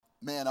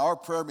Man, our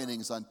prayer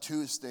meetings on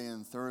Tuesday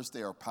and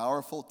Thursday are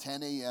powerful,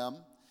 10 a.m.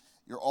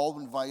 You're all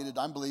invited.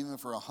 I'm believing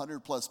for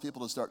 100 plus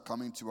people to start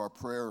coming to our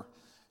prayer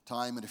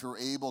time. And if you're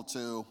able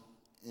to,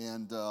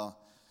 and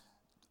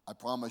I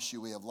promise you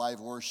we have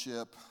live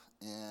worship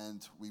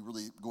and we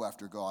really go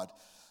after God.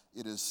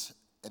 It is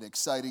an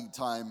exciting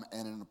time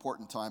and an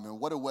important time. And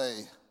what a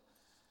way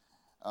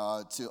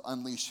to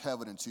unleash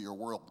heaven into your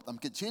world. I'm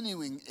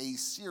continuing a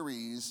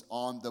series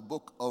on the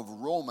book of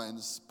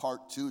Romans,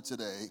 part 2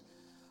 today,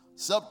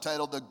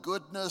 subtitled, The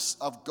Goodness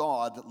of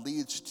God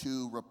Leads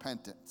to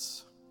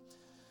Repentance.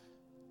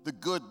 The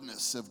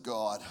goodness of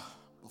God.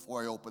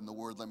 Before I open the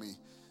word, let me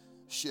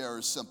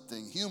share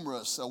something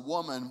humorous. A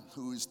woman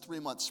who is 3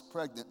 months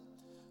pregnant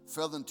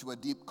fell into a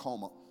deep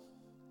coma.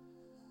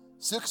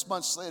 6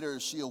 months later,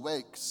 she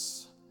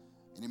awakes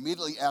and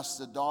immediately asks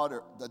the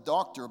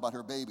doctor about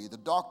her baby. The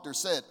doctor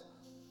said,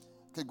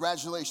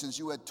 "Congratulations,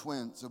 you had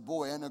twins, a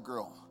boy and a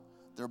girl.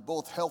 They're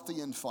both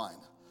healthy and fine.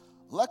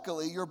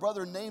 Luckily, your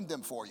brother named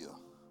them for you."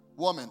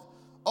 Woman,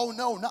 "Oh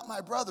no, not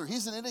my brother.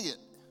 He's an idiot."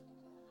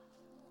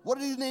 "What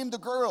did he name the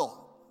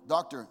girl?"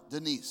 Doctor,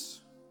 "Denise."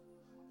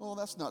 "Well,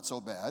 that's not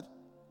so bad."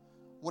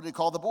 "What did he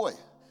call the boy?"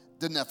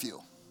 "The nephew."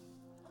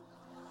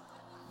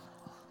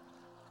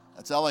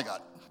 That's all I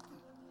got.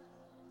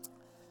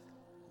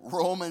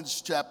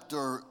 Romans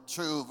chapter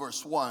 2,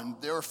 verse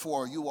 1.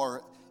 Therefore, you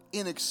are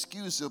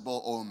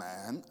inexcusable, O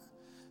man,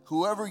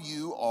 whoever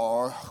you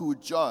are who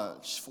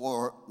judge,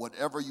 for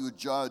whatever you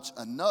judge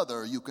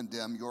another, you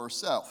condemn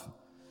yourself.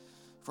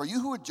 For you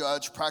who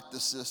judge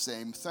practice the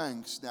same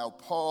things. Now,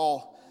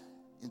 Paul,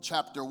 in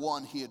chapter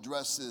 1, he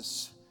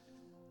addresses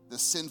the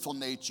sinful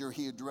nature.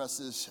 He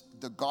addresses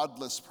the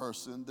godless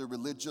person, the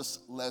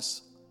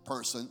religious-less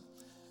person,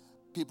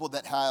 people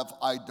that have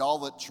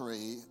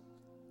idolatry,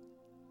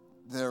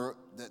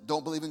 that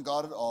don't believe in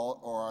God at all,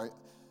 or are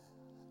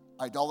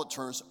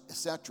idolaters,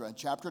 etc. In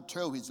chapter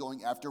 2, he's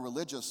going after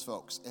religious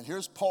folks. And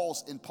here's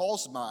in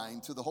Paul's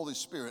mind, through the Holy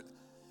Spirit,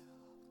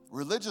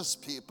 religious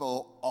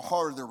people are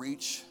harder to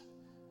reach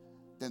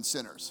than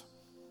sinners.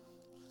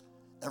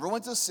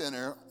 Everyone's a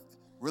sinner.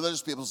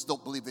 Religious people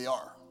don't believe they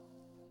are.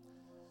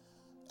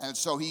 And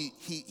so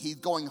he's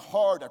going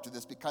hard after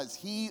this because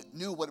he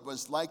knew what it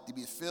was like to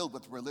be filled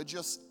with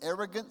religious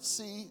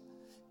arrogancy,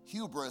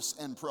 hubris,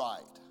 and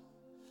pride.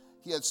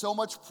 He had so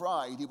much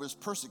pride, he was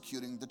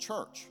persecuting the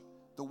church,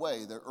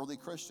 the early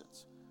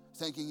Christians,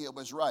 thinking it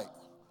was right.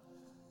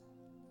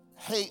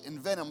 Hate and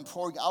venom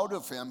pouring out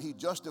of him, he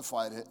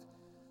justified it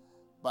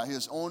by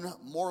his own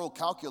moral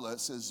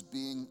calculus as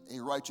being a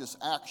righteous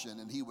action,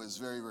 and he was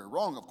very, very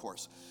wrong, of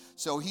course.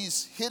 So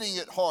he's hitting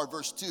it hard,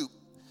 verse 2.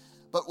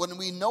 But when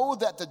we know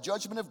that the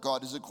judgment of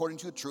God is according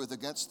to the truth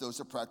against those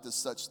who practice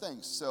such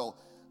things. So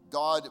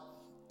God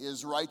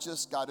is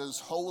righteous, God is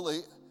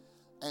holy,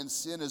 and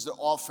sin is an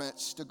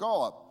offense to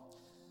God.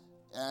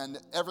 And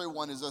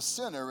everyone is a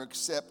sinner,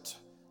 except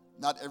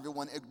not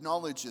everyone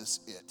acknowledges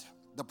it.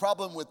 The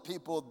problem with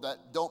people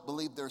that don't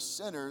believe they're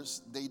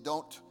sinners, they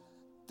don't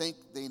think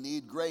they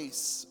need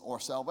grace or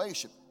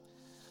salvation.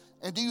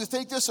 And do you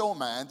think this, oh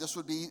man, this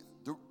would be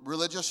the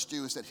religious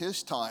Jews at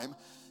his time.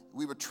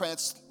 We would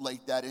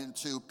translate that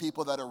into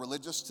people that are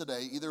religious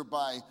today, either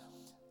by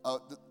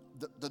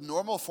the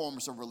normal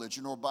forms of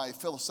religion or by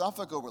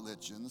philosophical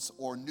religions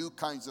or new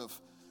kinds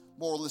of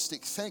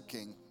moralistic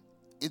thinking,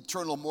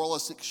 internal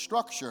moralistic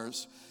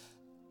structures.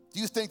 Do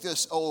you think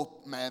this,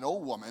 oh man, oh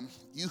woman,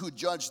 you who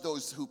judge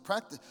those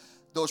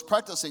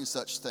practicing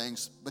such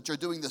things, but you're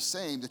doing the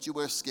same, that you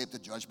will escape the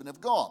judgment of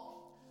God?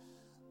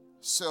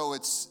 So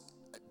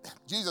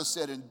Jesus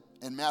said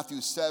in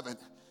Matthew 7,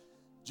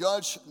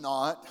 "Judge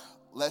not,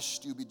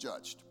 lest you be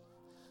judged.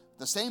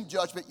 The same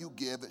judgment you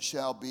give, it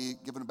shall be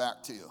given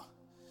back to you."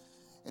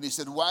 And he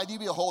said, "Why do you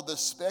behold the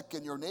speck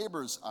in your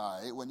neighbor's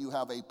eye when you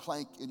have a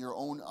plank in your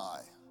own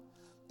eye?"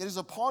 It is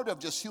a part of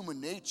just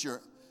human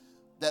nature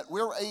that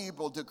we're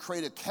able to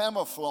create a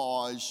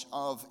camouflage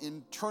of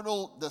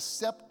internal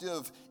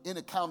deceptive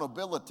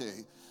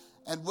inaccountability.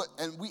 And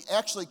we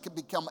actually can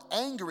become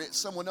angry at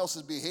someone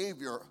else's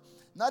behavior,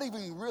 not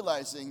even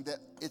realizing that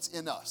it's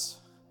in us,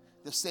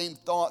 the same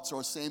thoughts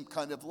or same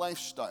kind of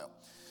lifestyle.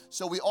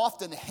 So we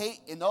often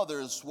hate in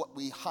others what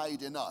we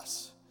hide in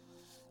us.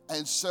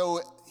 And so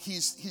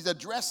he's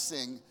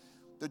addressing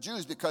the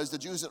Jews, because the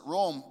Jews at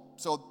Rome,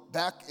 so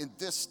back in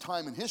this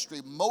time in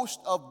history,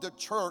 most of the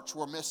church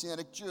were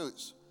Messianic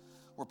Jews,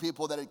 were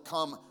people that had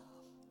come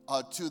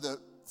to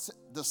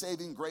the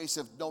saving grace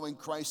of knowing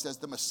Christ as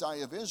the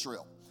Messiah of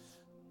Israel.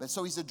 But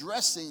so he's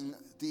addressing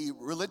the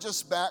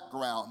religious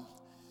background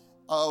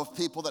of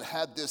people that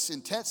had this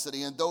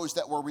intensity and those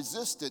that were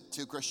resistant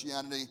to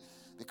Christianity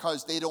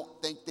because they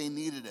don't think they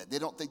needed it. They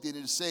don't think they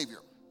need a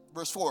Savior.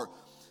 Verse 4,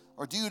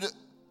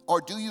 Or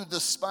do you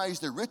despise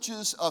the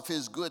riches of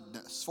his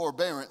goodness,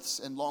 forbearance,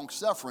 and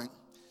long-suffering,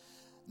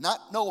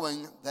 not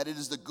knowing that it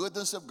is the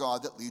goodness of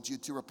God that leads you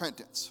to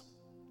repentance?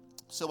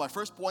 So my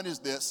first point is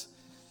this: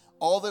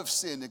 all have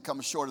sinned and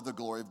come short of the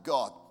glory of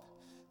God.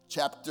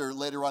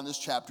 Later on in this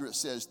chapter, it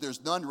says,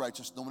 "There's none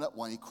righteous, no, not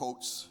one." He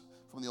quotes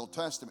from the Old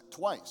Testament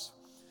twice.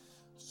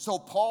 So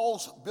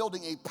Paul's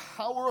building a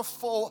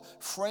powerful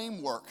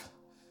framework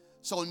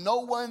so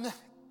no one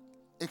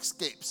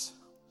escapes.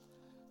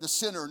 The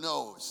sinner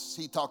knows.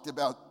 He talked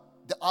about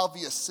the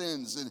obvious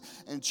sins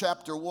in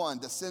chapter 1,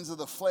 the sins of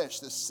the flesh,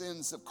 the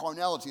sins of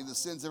carnality, the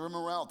sins of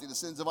immorality, the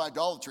sins of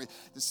idolatry,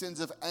 the sins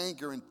of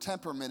anger and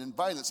temperament and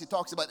violence. He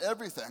talks about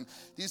everything.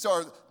 These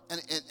are,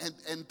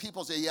 and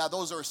people say, yeah,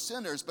 those are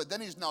sinners, but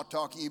then he's now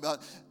talking about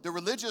the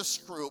religious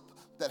group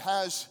that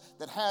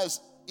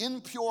has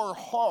impure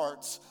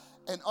hearts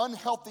and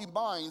unhealthy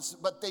minds,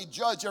 but they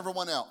judge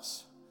everyone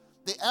else.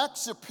 They act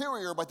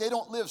superior, but they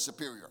don't live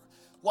superior.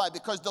 Why?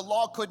 Because the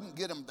law couldn't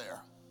get them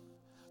there.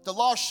 The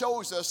law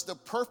shows us the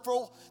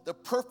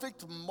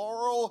perfect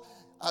moral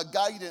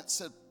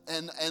guidance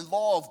and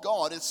law of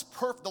God.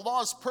 The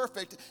law is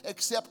perfect,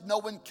 except no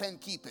one can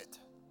keep it.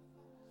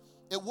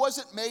 It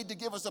wasn't made to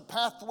give us a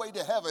pathway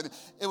to heaven.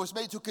 It was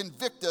made to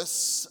convict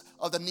us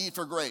of the need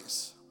for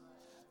grace.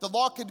 The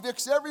law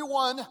convicts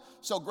everyone,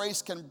 so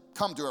grace can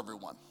come to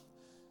everyone.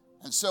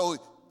 And so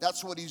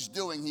that's what he's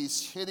doing.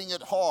 He's hitting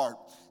it hard.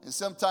 And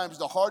sometimes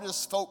the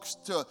hardest folks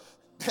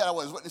I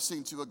was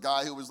witnessing to a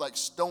guy who was like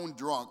stone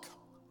drunk.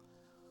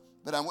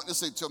 But I'm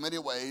witnessing to him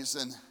anyways.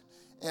 And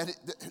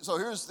so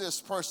here's this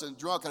person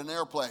drunk on an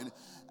airplane.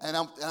 And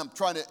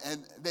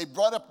and they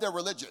brought up their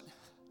religion.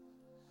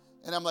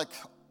 And I'm like,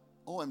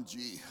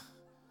 OMG.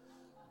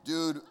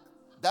 Dude,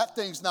 that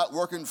thing's not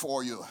working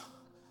for you.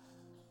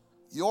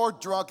 You're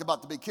drunk,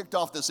 about to be kicked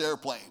off this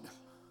airplane.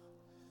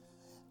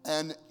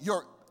 And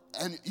you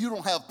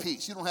don't have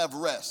peace. You don't have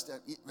rest.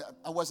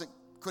 I wasn't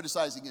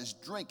criticizing his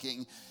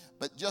drinking,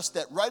 but just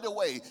that right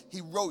away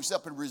he rose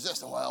up and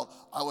resisted. Well,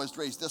 I was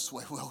raised this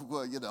way.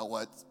 Well, you know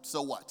what?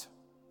 So what?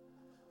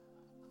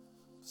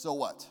 So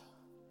what?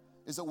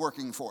 Is it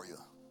working for you?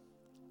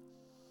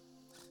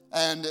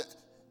 And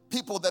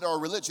people that are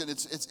religion,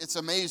 it's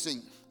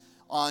amazing.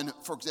 On,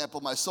 for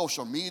example, my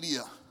social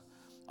media,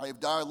 I have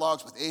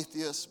dialogues with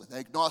atheists, with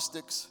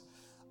agnostics.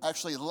 I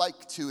actually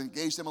like to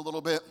engage them a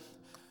little bit.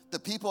 The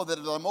people that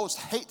are the most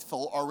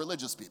hateful are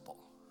religious people.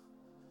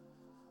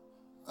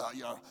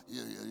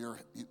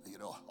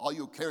 All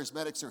you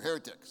charismatics are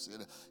heretics.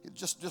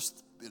 Just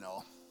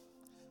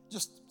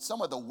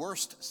some of the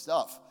worst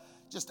stuff.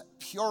 Just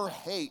pure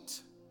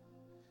hate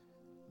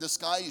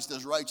disguised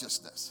as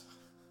righteousness.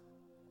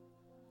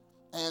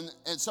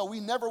 And so we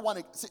never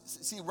want to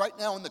see right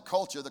now in the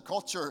culture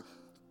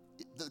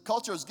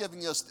is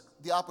giving us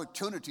the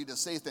opportunity to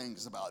say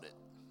things about it.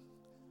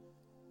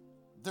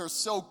 They're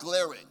so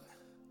glaring.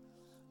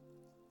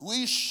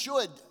 We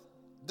should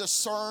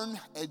discern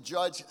and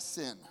judge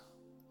sin.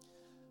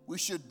 We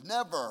should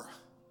never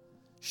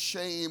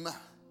shame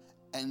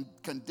and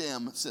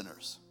condemn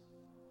sinners.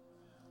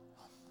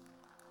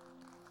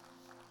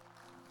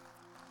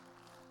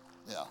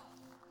 Yeah.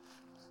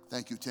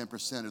 Thank you,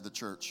 10% of the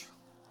church.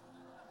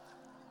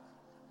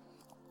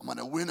 I'm going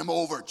to win them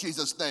over in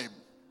Jesus' name.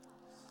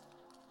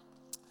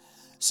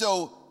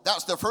 So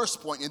that's the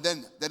first point.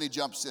 And then he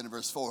jumps in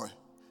verse 4.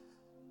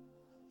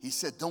 He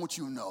said, don't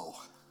you know?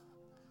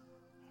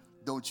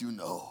 Don't you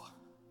know?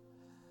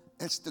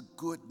 It's the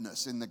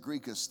goodness. In the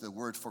Greek, it's the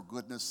word for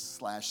goodness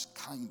 /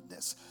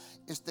 kindness.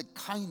 It's the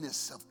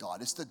kindness of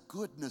God. It's the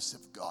goodness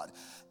of God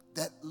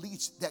that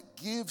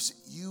gives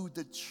you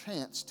the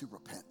chance to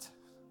repent.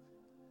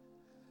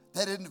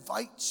 That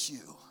invites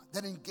you,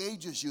 that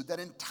engages you,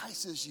 that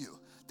entices you,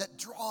 that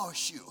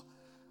draws you.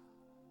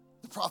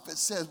 The prophet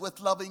says, with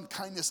loving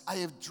kindness, I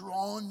have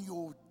drawn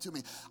you to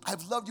me.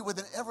 I've loved you with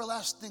an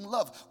everlasting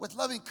love. With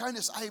loving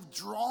kindness, I have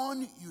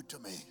drawn you to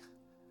me.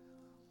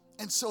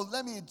 And so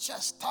let me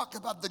just talk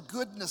about the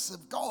goodness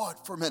of God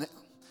for a minute.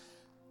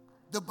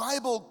 The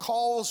Bible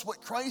calls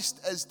what Christ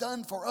has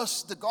done for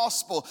us the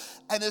gospel,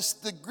 and it's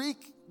the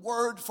Greek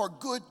word for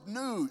good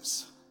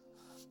news.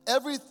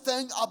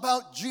 Everything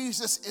about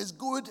Jesus is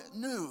good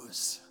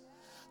news.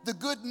 The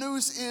good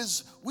news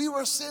is we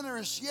were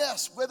sinners,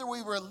 yes, whether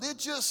we were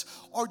religious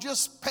or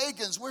just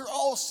pagans, we're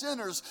all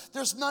sinners.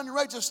 There's none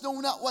righteous, no,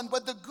 not one.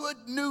 But the good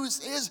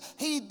news is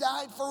he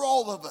died for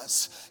all of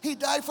us. He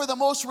died for the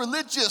most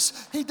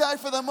religious. He died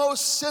for the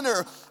most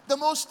sinner, the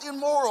most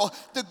immoral.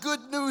 The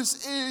good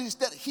news is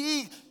that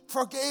he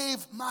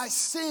forgave my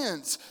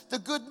sins. The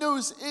good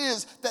news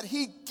is that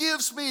he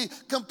gives me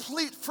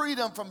complete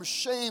freedom from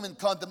shame and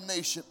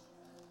condemnation.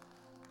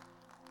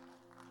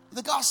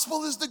 The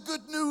gospel is the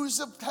good news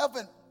of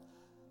heaven.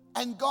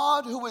 And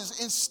God, who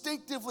is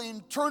instinctively,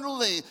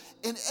 internally,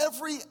 in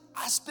every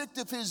aspect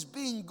of his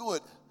being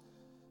good.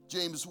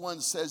 James 1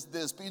 says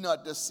this, be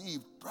not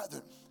deceived,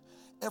 brethren.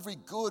 Every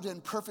good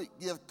and perfect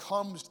gift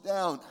comes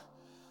down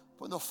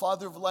from the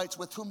Father of lights,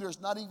 with whom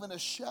there's not even a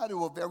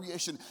shadow of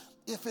variation.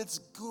 If it's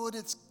good,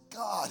 it's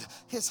God.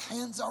 His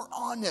hands are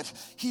on it.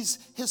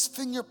 His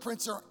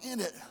fingerprints are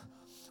in it.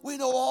 We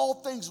know all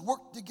things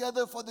work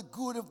together for the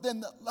good of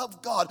them that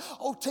love God.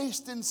 Oh,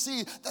 taste and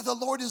see that the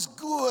Lord is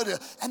good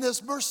and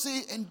his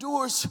mercy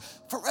endures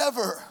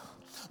forever.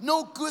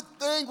 No good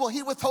thing will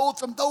he withhold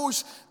from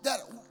those that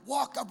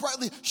walk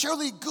uprightly.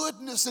 Surely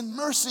goodness and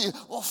mercy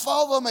will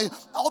follow me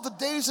all the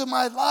days of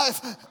my life,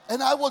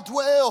 and I will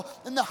dwell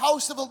in the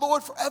house of the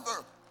Lord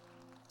forever.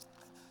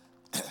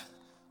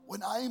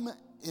 When I'm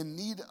in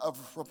need of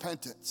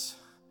repentance,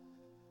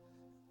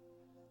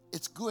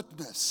 it's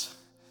goodness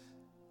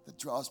that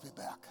draws me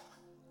back.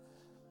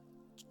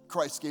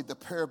 Christ gave the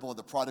parable of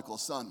the prodigal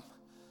son.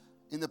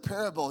 In the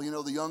parable,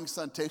 the young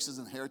son takes his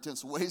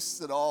inheritance, wastes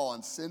it all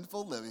on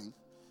sinful living.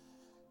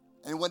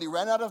 And when he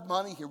ran out of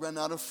money, he ran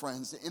out of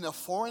friends. In a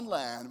foreign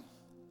land,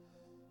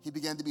 he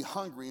began to be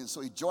hungry, and so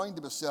he joined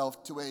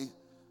himself to a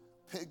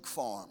pig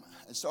farm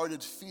and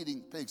started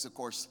feeding pigs. Of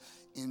course,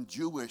 in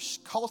Jewish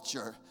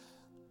culture,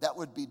 that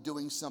would be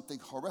doing something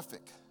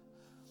horrific.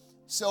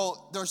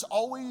 So there's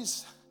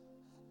always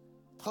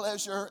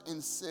pleasure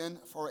in sin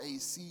for a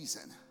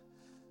season.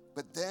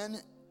 But then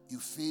you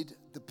feed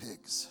the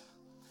pigs.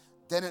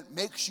 Then it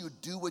makes you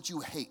do what you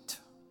hate.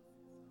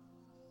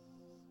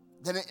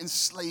 Then it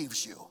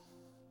enslaves you.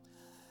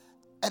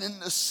 And in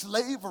the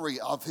slavery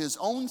of his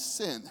own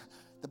sin,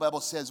 the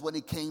Bible says when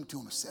he came to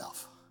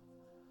himself,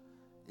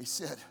 he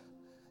said,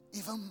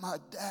 even my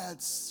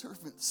dad's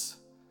servants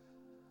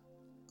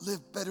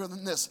live better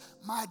than this.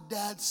 My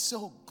dad's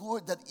so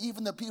good that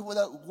even the people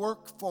that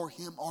work for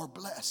him are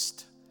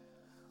blessed.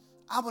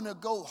 I'm going to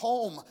go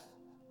home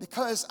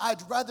because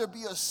I'd rather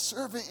be a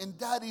servant in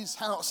daddy's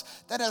house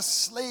than a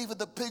slave at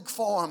the pig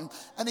farm.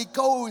 And he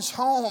goes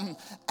home,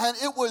 and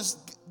it was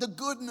the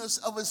goodness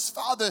of his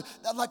father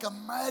that like a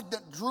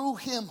magnet drew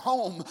him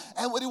home.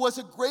 And when he was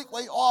a great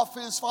way off,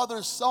 his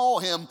father saw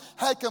him,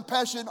 had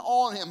compassion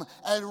on him,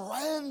 and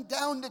ran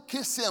down to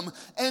kiss him,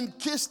 and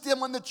kissed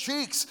him on the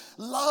cheeks.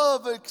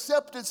 Love,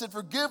 acceptance, and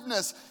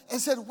forgiveness,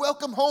 and said,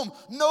 welcome home.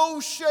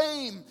 No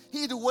shame.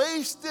 He'd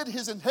wasted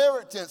his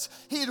inheritance.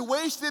 He'd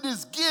wasted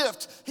his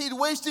gift. He'd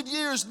wasted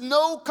years.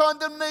 No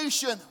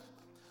condemnation.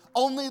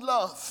 Only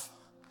love.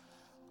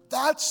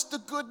 That's the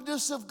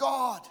goodness of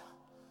God.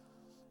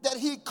 That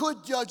he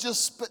could judge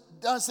us, but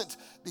doesn't,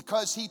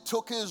 because he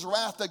took his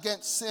wrath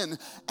against sin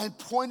and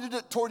pointed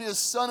it toward his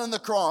son on the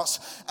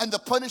cross. And the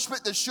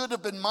punishment that should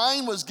have been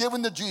mine was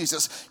given to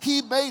Jesus.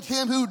 He made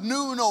him who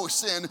knew no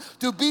sin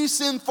to be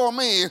sin for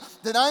me,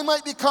 that I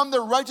might become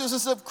the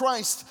righteousness of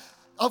Christ,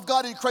 of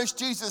God in Christ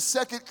Jesus.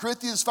 2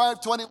 Corinthians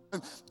 5:21.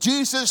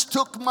 Jesus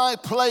took my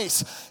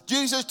place.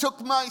 Jesus took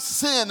my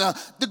sin.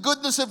 The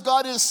goodness of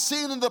God is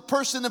seen in the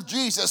person of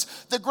Jesus.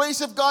 The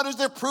grace of God is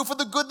the proof of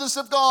the goodness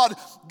of God.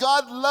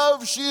 God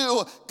loves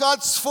you.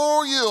 God's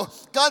for you.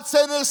 God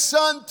sent his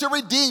son to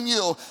redeem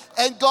you.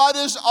 And God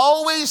is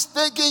always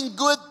thinking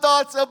good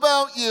thoughts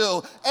about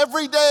you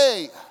every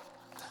day.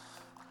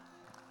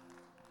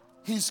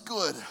 He's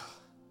good.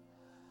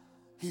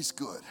 He's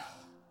good.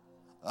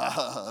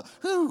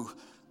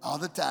 All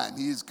the time,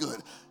 he is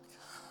good.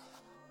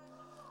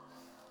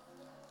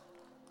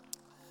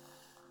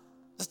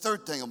 The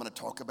third thing I'm going to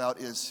talk about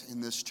is in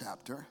this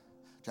chapter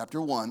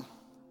 1.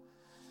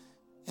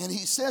 And he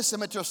says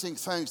some interesting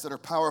things that are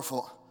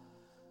powerful.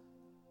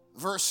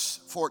 Verse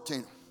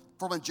 14,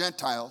 for when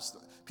Gentiles,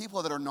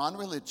 people that are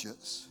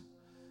non-religious,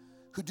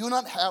 who do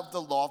not have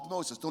the law of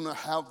Moses, do not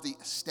have the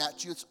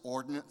statutes,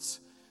 ordinance,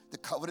 the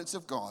covenants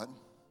of God,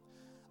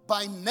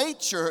 by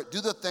nature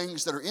do the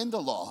things that are in the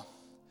law.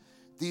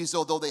 These,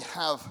 although they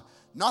have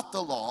not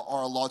the law,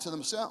 are a law to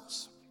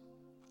themselves,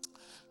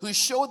 who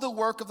show the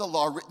work of the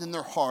law written in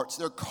their hearts,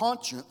 their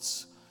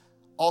conscience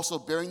also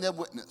bearing them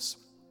witness,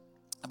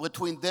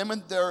 between them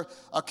and their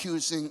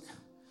accusing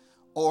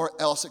or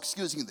else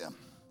excusing them,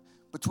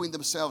 between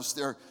themselves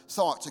their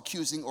thoughts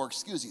accusing or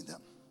excusing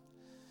them.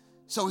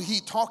 So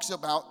he talks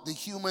about the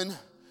human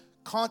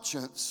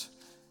conscience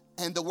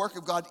and the work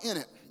of God in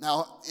it.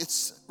 Now,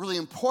 it's really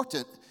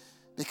important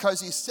because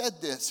he said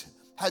this.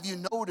 Have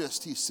you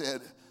noticed, he said,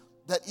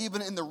 that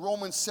even in the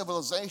Roman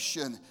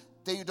civilization,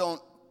 they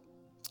don't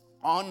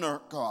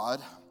honor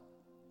God,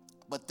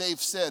 but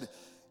they've said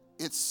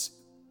it's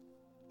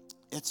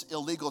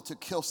illegal to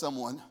kill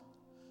someone,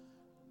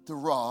 to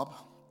rob,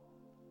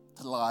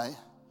 to lie.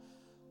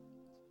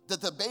 That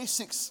the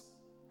basics,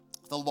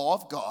 the law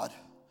of God,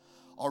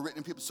 are written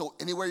in people. So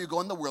anywhere you go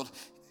in the world,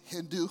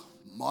 Hindu,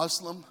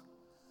 Muslim,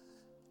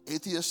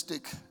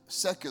 atheistic,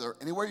 secular,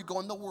 anywhere you go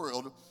in the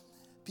world,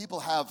 people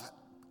have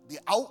the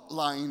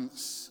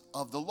outlines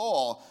of the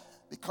law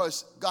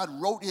because God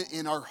wrote it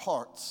in our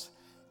hearts.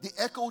 The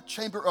echo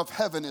chamber of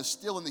heaven is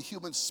still in the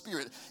human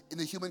spirit, in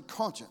the human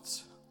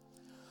conscience.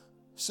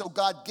 So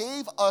God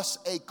gave us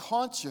a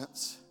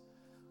conscience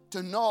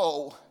to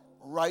know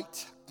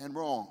right and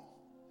wrong.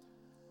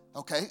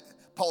 Okay?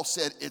 Paul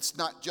said it's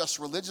not just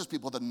religious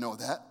people that know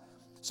that.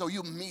 So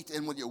you meet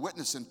and when you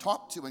witness and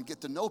talk to and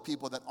get to know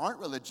people that aren't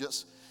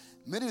religious,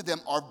 many of them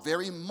are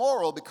very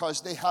moral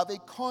because they have a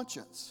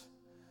conscience.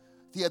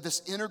 They have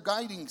this inner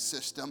guiding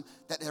system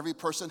that every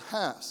person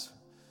has.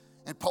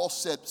 And Paul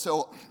said,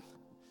 so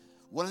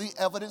one of the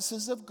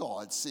evidences of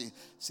God, see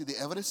the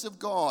evidence of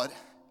God,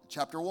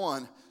 chapter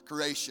 1,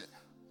 creation.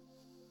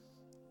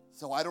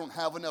 So I don't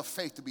have enough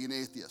faith to be an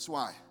atheist.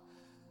 Why?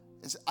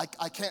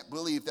 I can't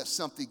believe that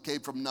something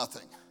came from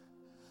nothing.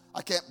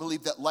 I can't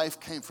believe that life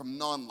came from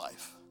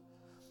non-life.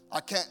 I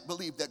can't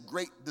believe that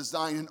great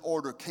design and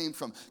order came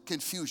from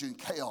confusion,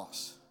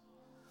 chaos.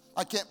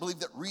 I can't believe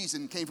that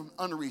reason came from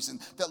unreason,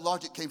 that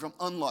logic came from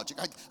unlogic.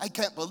 I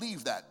can't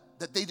believe that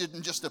they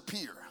didn't just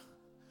appear.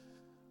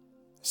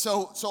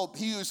 So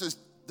he uses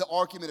the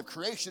argument of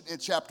creation in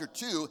chapter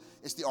 2.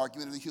 It's the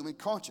argument of the human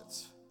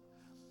conscience.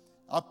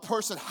 A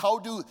person, how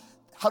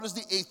does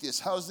the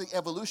atheist, how does the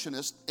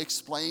evolutionist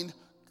explain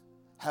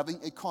having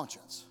a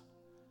conscience?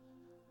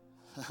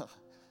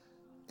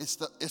 It's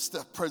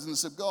the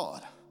presence of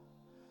God.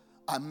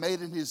 I'm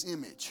made in his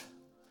image.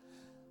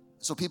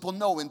 So people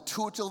know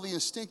intuitively,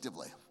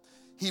 instinctively.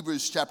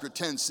 Hebrews chapter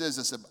 10 says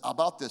this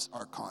about this,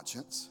 our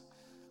conscience.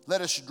 Let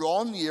us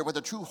draw near with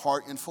a true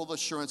heart in full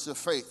assurance of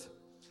faith,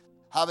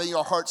 having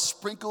our hearts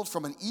sprinkled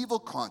from an evil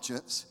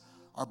conscience,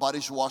 our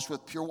bodies washed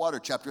with pure water.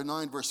 Chapter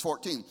 9, verse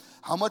 14.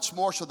 How much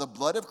more shall the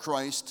blood of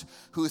Christ,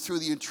 who through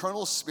the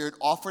eternal Spirit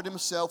offered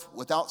himself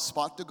without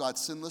spot to God,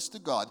 sinless to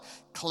God,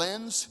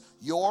 cleanse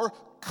your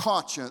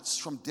conscience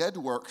from dead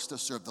works to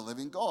serve the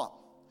living God.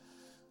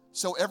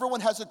 So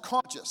everyone has a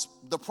conscience.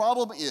 The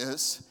problem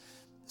is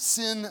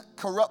sin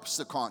corrupts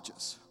the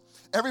conscience.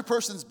 Every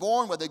person's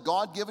born with a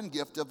God-given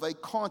gift of a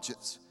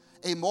conscience,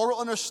 a moral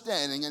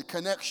understanding and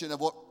connection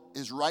of what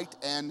is right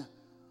and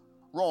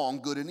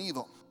wrong, good and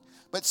evil.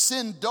 But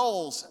sin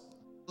dulls,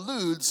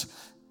 eludes,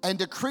 and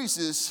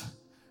decreases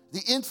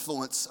the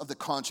influence of the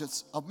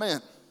conscience of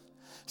man.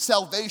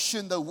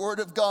 Salvation, the Word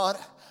of God,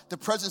 the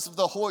presence of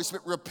the Holy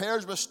Spirit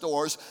repairs,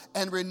 restores,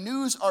 and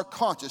renews our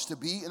conscience to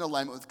be in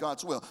alignment with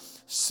God's will.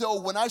 So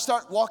when I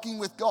start walking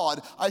with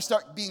God, I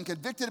start being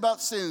convicted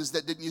about sins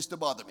that didn't used to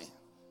bother me.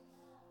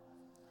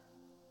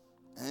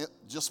 And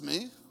just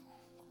me?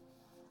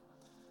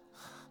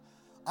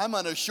 I'm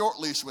on a short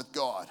leash with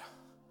God.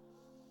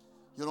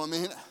 You know what I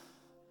mean?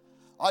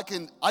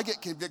 I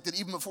get convicted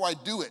even before I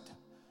do it.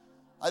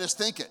 I just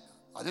think it.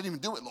 I didn't even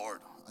do it, Lord.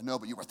 I know,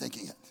 but you were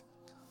thinking it.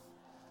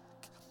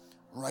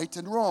 Right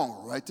and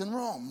wrong.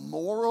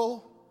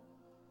 Moral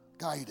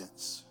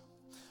guidance.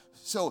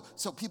 So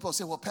people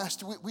say, well,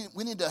 Pastor,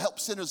 we need to help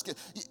sinners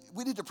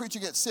we need to preach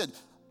against sin.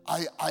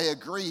 I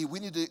agree. We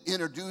need to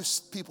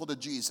introduce people to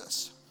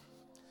Jesus.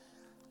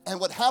 And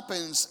what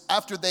happens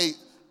after they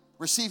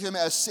receive him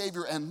as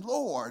Savior and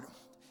Lord,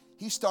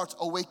 he starts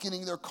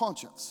awakening their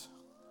conscience.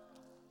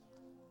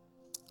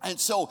 And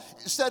so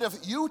instead of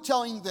you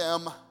telling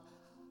them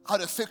how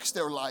to fix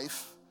their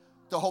life,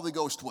 the Holy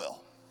Ghost will.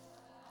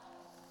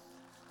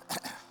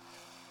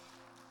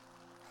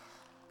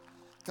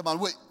 Come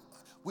on,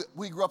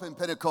 we grew up in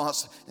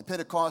Pentecost. In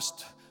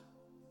Pentecost,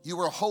 you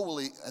were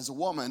holy as a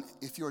woman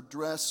if your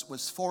dress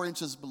was 4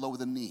 inches below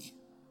the knee.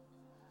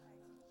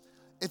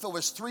 If it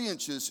was 3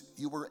 inches,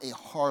 you were a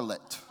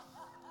harlot.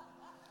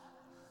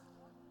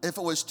 If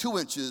it was 2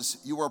 inches,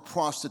 you were a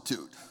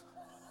prostitute.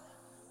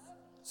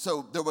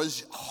 So there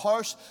was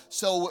harsh,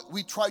 so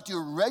we tried to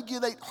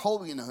regulate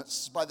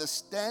holiness by the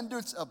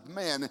standards of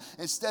man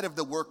instead of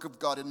the work of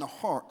God in the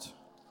heart.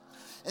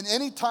 And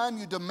anytime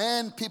you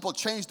demand people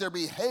change their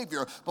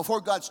behavior before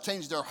God's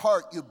changed their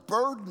heart, you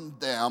burden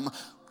them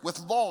with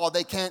law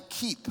they can't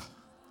keep.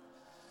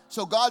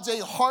 So God's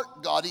a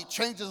heart God. He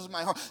changes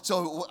my heart.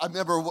 So I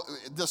remember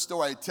this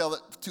story. I tell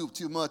it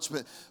too much,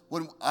 but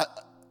when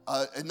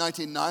in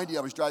 1990,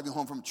 I was driving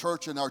home from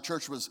church, and our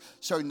church was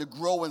starting to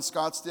grow in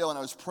Scottsdale, and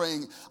I was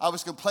praying. I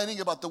was complaining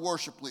about the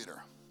worship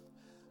leader.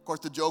 Of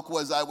course, the joke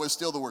was I was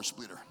still the worship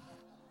leader.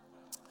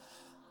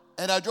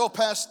 And I drove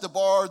past the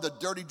bar, the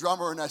dirty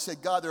drummer, and I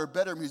said, God, there are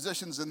better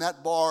musicians in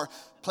that bar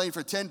playing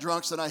for 10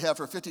 drunks than I have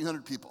for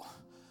 1,500 people.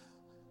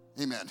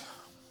 Amen.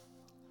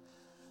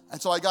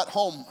 And so I got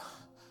home.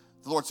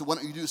 The Lord said, why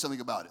don't you do something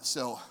about it?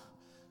 So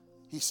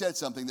he said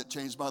something that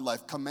changed my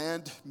life.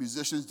 Command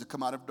musicians to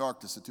come out of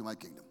darkness into my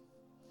kingdom.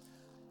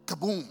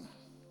 Kaboom.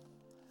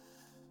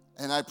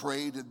 And I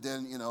prayed, and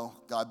then,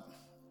 God,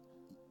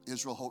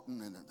 Israel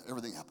Houghton, and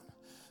everything happened.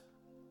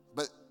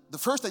 But the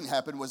first thing that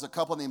happened was a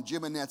couple named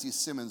Jim and Nancy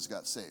Simmons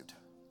got saved.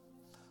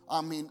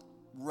 I mean,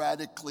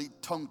 radically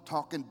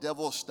tongue-talking,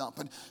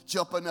 devil-stomping,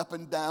 jumping up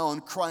and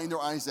down, crying their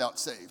eyes out,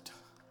 saved.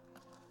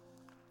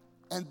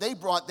 And they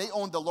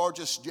owned the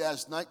largest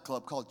jazz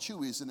nightclub called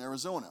Chewy's in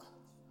Arizona.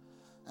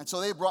 And so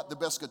they brought the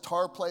best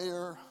guitar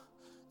player,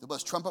 the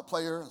best trumpet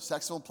player,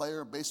 saxophone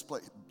player, bass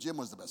player. Jim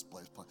was the best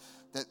player.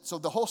 So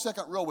the whole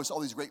second row was all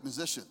these great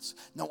musicians.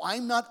 Now,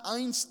 I'm not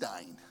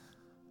Einstein,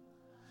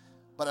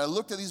 but I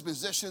looked at these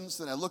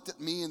musicians, and I looked at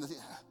me,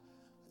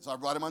 so I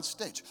brought him on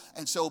stage.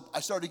 And so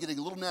I started getting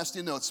little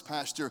nasty notes.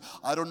 Pastor,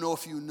 I don't know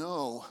if you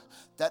know,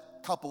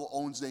 that couple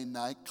owns a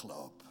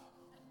nightclub.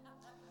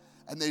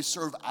 And they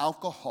serve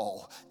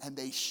alcohol, and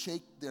they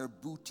shake their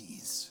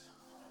booties.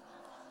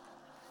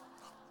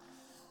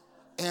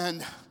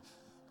 And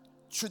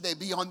should they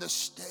be on the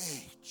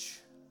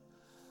stage?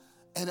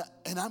 And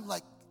I'm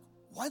like,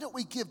 why don't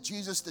we give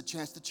Jesus the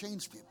chance to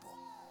change people?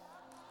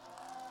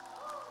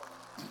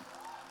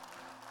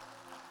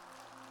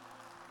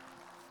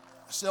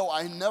 So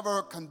I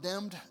never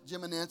condemned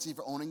Jim and Nancy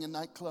for owning a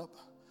nightclub.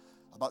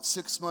 About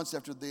 6 months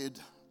after they had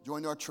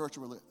joined our church,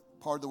 we were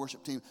part of the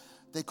worship team,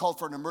 they called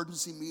for an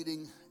emergency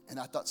meeting, and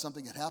I thought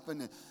something had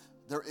happened. And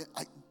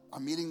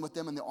I'm meeting with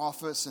them in the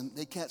office, and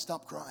they can't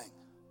stop crying.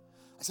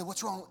 I said,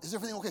 what's wrong? Is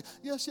everything okay?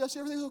 Yes,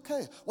 everything's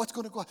okay. What's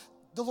going to go on?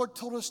 The Lord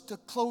told us to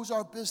close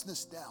our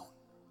business down.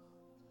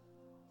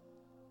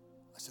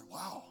 I said,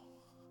 wow.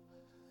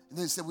 And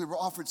they said we were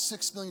offered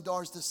 $6 million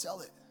to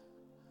sell it.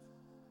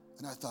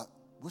 And I thought,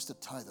 where's the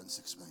tithe on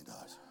 $6 million?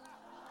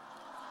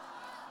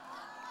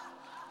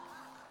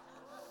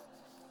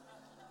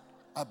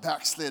 I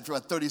backslid for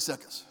about 30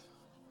 seconds.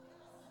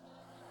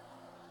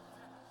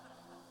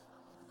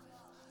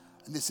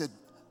 And they said,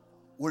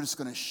 we're just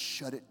going to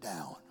shut it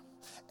down.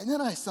 And then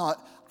I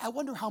thought, I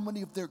wonder how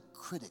many of their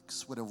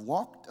critics would have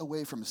walked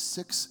away from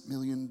 $6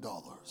 million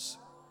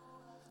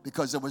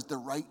because it was the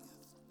right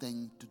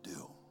thing to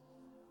do.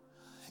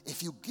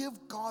 If you give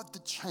God the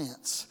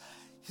chance,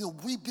 he'll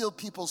rebuild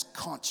people's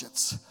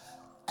conscience,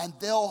 and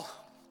they'll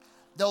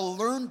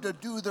learn to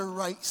do the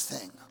right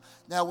thing.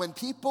 Now, when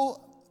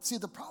people, see,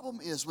 the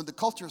problem is when the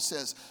culture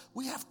says,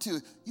 you have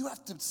to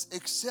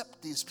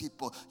accept these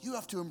people. You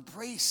have to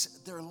embrace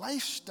their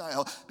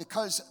lifestyle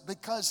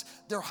because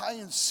they're high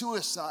in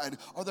suicide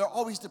or they're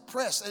always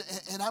depressed.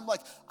 And I'm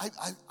like,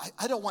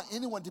 I don't want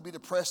anyone to be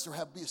depressed or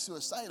be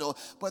suicidal,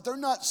 but they're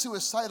not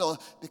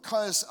suicidal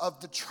because of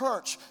the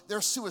church.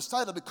 They're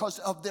suicidal because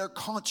of their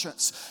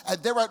conscience.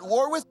 And they're at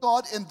war with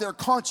God in their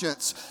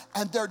conscience,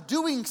 and they're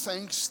doing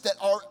things that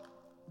are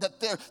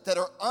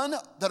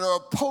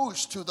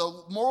opposed to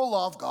the moral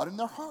law of God in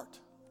their heart.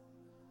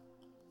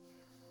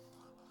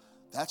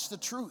 That's the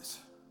truth.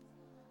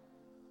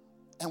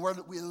 And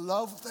we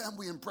love them,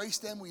 we embrace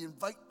them, we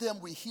invite them,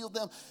 we heal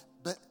them,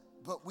 but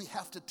we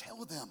have to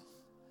tell them,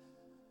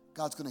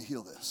 God's going to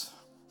heal this.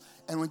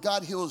 And when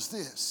God heals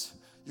this,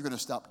 you're going to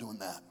stop doing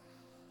that.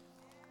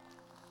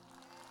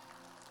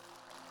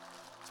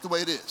 It's the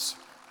way it is.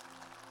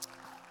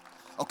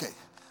 Okay,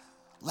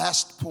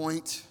 last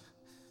point.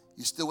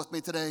 You still with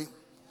me today?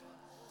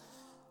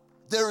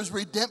 There is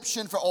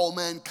redemption for all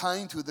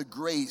mankind through the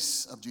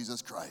grace of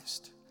Jesus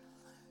Christ.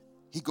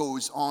 He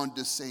goes on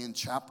to say in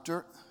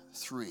chapter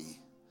 3,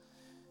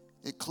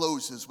 it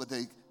closes with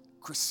a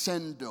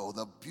crescendo,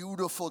 the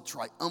beautiful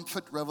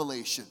triumphant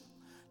revelation,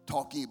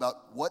 talking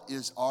about what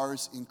is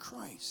ours in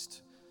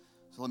Christ.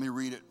 So let me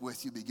read it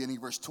with you,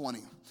 beginning verse 20.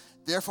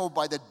 Therefore,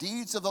 by the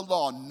deeds of the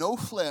law, no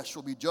flesh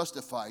will be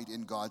justified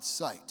in God's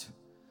sight.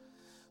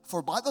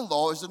 For by the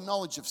law is the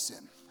knowledge of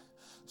sin.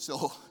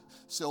 So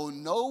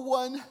no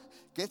one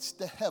gets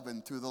to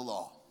heaven through the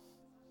law.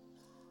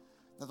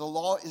 Now, the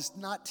law is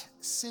not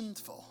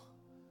sinful.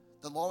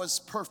 The law is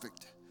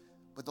perfect.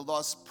 But the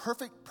law's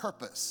perfect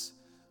purpose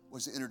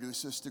was to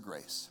introduce us to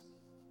grace.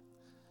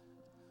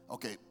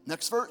 Okay,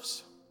 next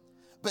verse.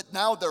 But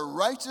now the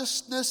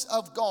righteousness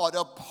of God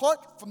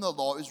apart from the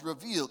law is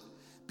revealed,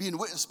 being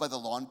witnessed by the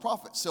law and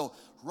prophets. So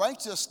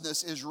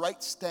righteousness is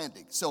right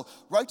standing. So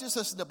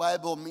righteousness in the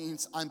Bible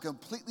means I'm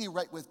completely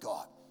right with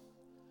God.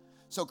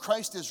 So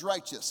Christ is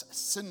righteous,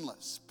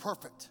 sinless,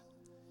 perfect,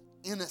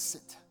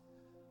 innocent.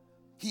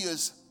 He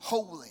is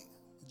holy,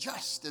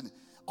 just in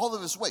all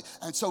of his way.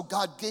 And so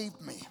God gave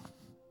me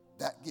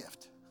that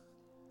gift.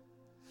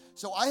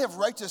 So I have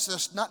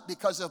righteousness not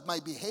because of my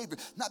behavior,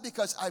 not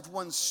because I've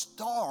won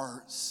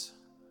stars.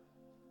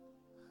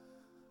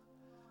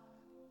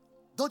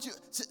 Don't you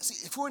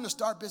see, if we're in the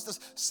star business,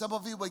 some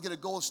of you would get a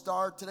gold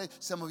star today,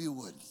 some of you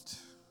wouldn't.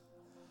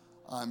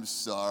 I'm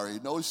sorry,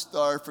 no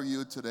star for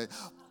you today.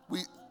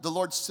 The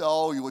Lord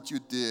saw you what you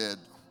did.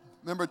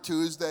 Remember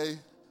Tuesday?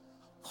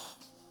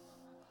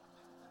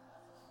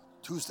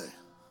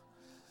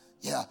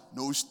 Yeah,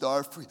 no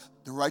star for you.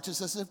 The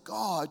righteousness of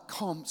God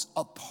comes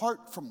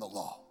apart from the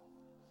law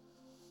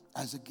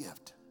as a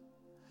gift.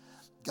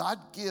 God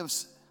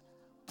gives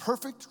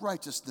perfect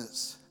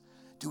righteousness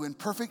to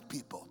imperfect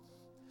people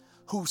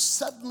who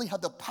suddenly have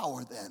the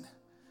power then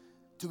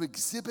to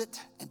exhibit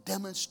and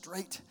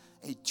demonstrate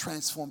a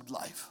transformed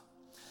life.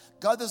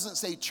 God doesn't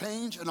say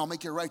change and I'll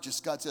make you righteous.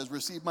 God says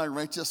receive my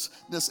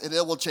righteousness and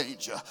it will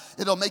change you.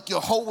 It'll make you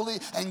holy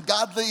and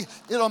godly.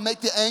 It'll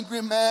make the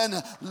angry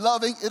man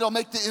loving. It'll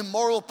make the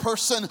immoral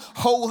person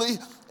holy.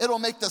 It'll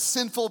make the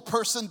sinful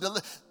person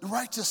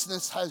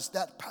righteousness has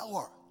that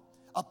power.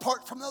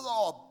 Apart from the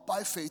law,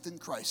 by faith in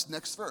Christ.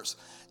 Next verse.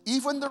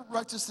 Even the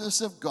righteousness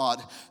of God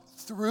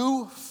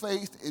through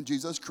faith in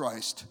Jesus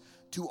Christ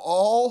to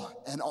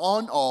all and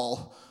on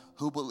all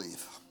who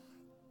believe.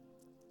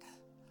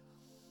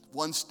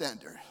 One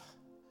standard.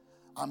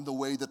 I'm the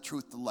way, the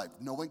truth, the life.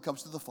 No one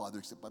comes to the Father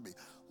except by me.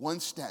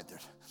 One standard.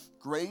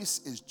 Grace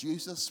is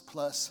Jesus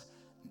plus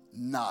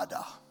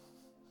nada.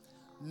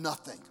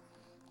 Nothing.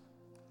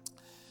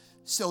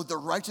 So the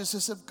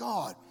righteousness of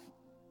God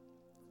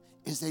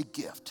is a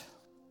gift.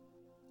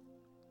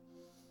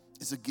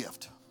 It's a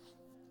gift.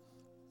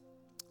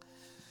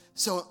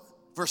 So,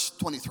 verse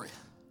 23.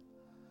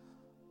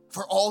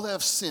 For all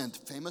have sinned,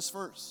 famous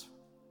verse,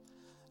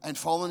 and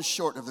fallen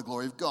short of the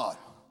glory of God.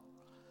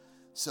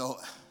 So,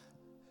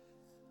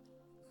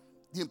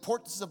 the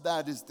importance of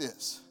that is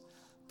this.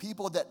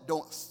 People that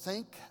don't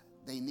think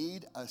they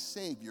need a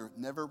Savior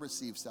never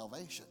receive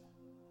salvation.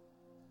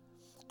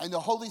 And the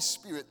Holy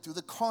Spirit, through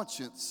the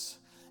conscience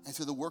and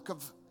through the work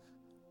of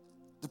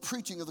the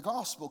preaching of the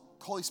gospel,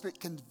 Holy Spirit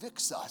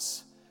convicts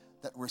us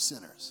that we're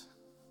sinners.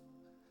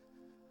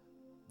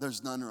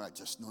 There's none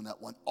righteous, no,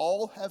 not one.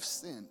 All have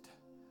sinned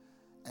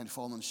and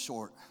fallen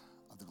short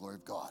of the glory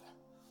of God.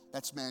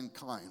 That's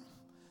mankind.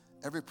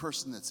 Every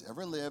person that's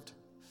ever lived.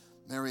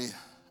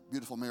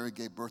 Beautiful Mary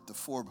gave birth to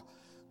 4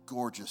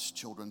 gorgeous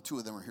children. 2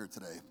 of them are here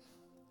today.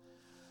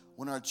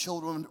 When our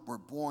children were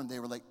born, they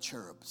were like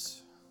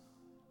cherubs.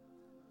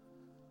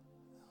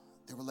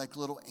 They were like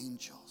little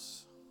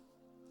angels.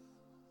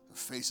 Their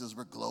faces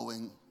were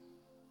glowing.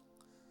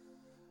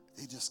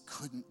 They just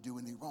couldn't do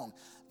any wrong.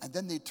 And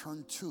then they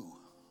turned 2.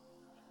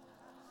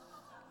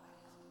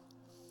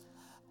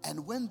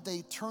 And when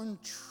they turned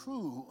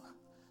true,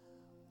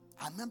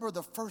 I remember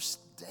the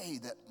first day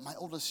that my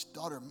oldest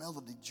daughter,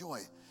 Melody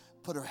Joy,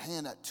 put her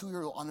hand at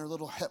 2-year-old on her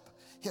little hip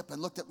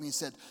and looked at me and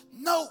said,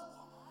 "No."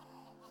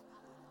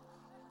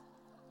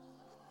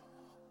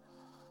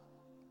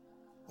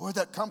 Where'd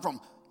that come from?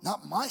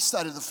 Not my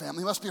side of the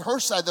family. It must be her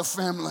side of the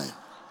family.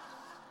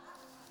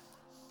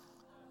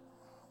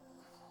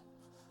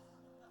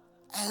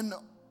 And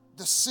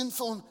the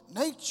sinful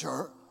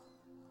nature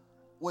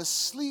was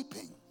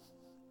sleeping,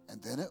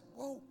 and then it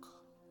woke.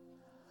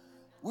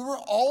 We were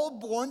all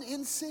born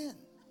in sin.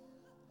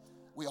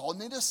 We all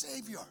need a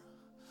Savior.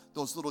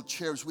 Those little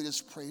cherubs we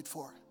just prayed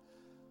for.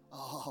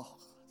 Oh,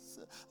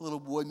 a little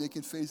boy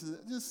making faces.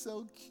 Just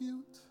so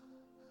cute.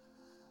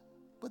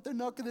 But they're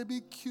not going to be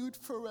cute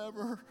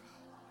forever.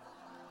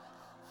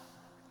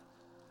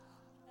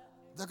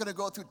 They're going to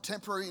go through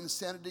temporary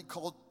insanity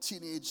called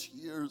teenage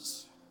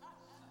years.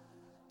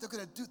 They're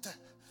going to do that.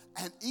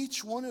 And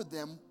each one of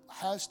them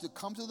has to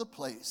come to the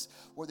place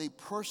where they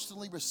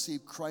personally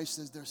receive Christ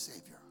as their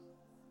Savior.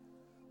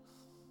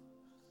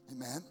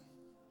 Amen.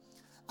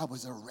 I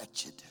was a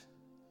wretched,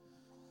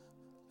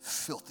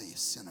 filthy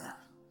sinner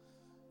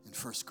in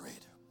first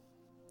grade.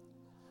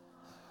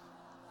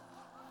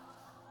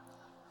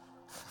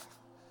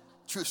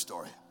 True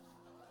story.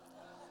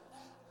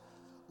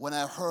 When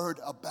I heard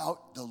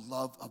about the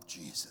love of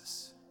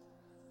Jesus,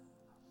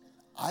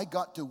 I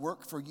got to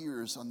work for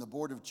years on the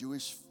board of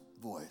Jewish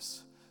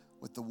Voice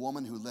with the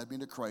woman who led me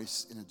to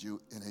Christ in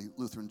a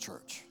Lutheran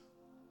church.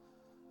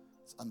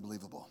 It's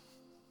unbelievable.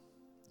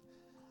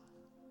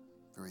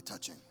 Very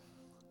touching.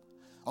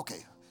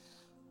 Okay,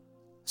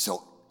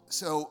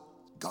 so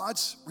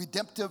God's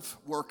redemptive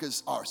work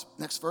is ours.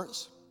 Next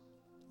verse.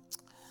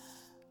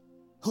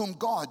 Whom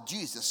God,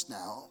 Jesus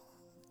now,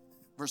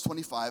 verse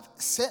 25,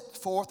 set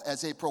forth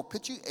as a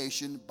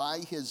propitiation by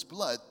his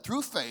blood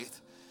through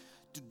faith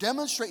to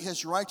demonstrate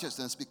his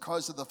righteousness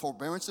because of the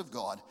forbearance of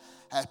God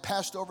had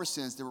passed over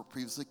sins that were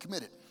previously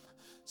committed.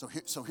 So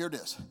here it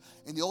is.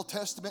 In the Old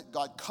Testament,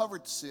 God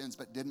covered sins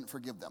but didn't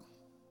forgive them.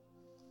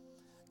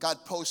 God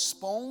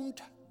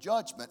postponed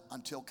judgment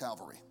until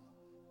Calvary.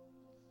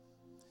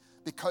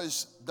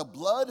 Because the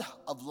blood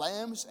of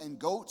lambs and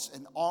goats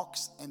and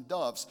ox and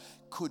doves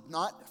could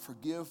not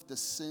forgive the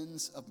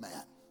sins of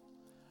man.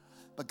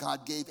 But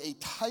God gave a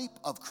type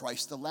of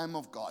Christ, the Lamb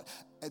of God.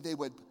 And they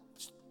would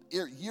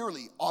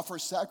yearly offer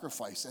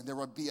sacrifice, and there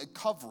would be a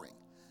covering,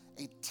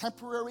 a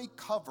temporary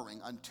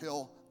covering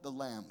until the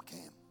Lamb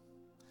came.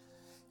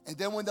 And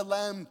then when the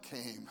Lamb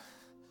came,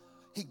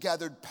 he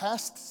gathered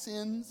past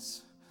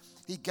sins,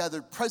 he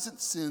gathered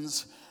present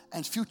sins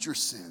and future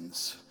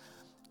sins,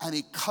 and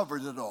he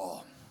covered it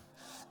all.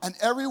 And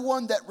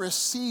everyone that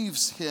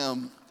receives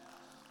him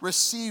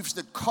receives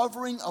the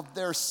covering of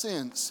their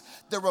sins,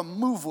 the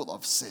removal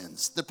of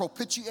sins, the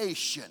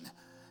propitiation,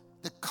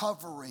 the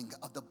covering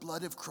of the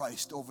blood of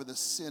Christ over the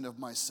sin of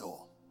my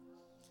soul.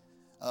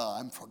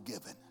 I'm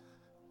forgiven.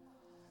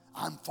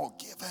 I'm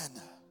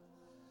forgiven.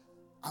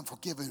 I'm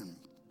forgiven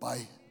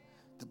by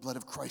the blood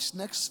of Christ.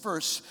 Next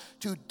verse,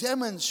 to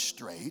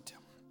demonstrate,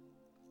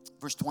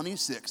 verse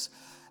 26,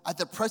 at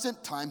the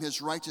present time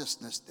his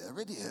righteousness, there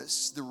it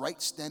is, the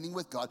right standing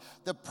with God,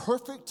 the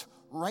perfect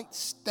right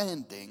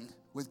standing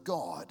with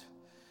God,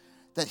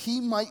 that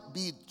he might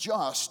be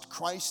just.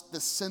 Christ,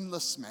 the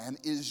sinless man,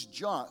 is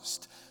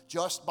just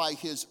by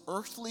his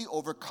earthly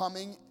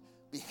overcoming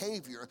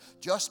behavior,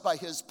 just by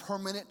his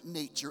permanent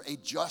nature, a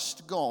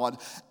just God,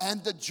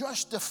 and the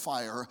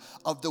justifier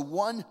of the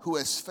one who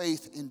has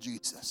faith in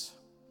Jesus.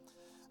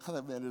 Oh,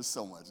 that man is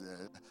so much.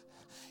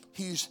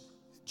 He's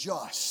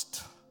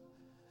just,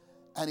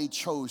 and he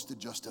chose to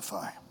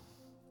justify.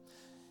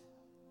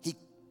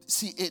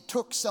 It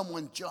took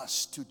someone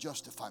just to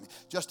justify me.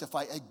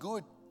 Justify, a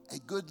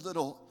good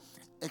little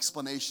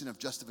explanation of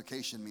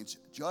justification means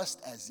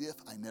just as if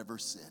I never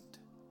sinned.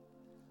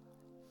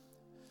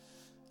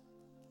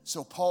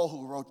 So Paul,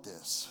 who wrote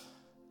this,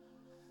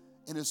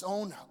 in his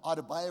own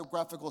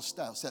autobiographical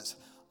style, says,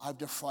 I've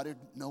defrauded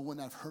no one,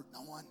 I've hurt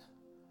no one,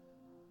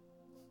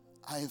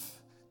 I've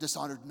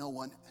dishonored no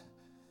one.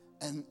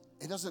 And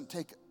it doesn't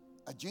take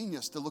a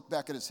genius to look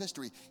back at his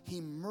history.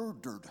 He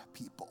murdered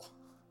people.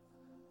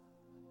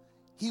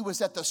 He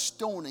was at the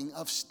stoning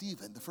of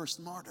Stephen, the first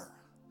martyr,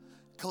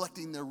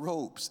 collecting their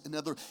robes and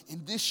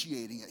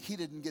initiating it. He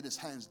didn't get his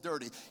hands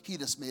dirty. He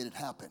just made it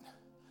happen.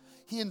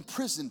 He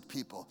imprisoned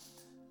people.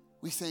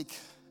 We think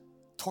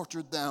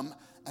tortured them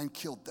and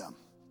killed them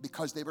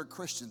because they were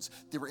Christians.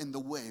 They were in the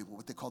way of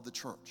what they called the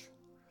church.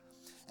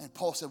 And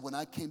Paul said, when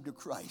I came to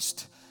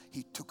Christ,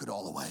 he took it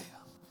all away.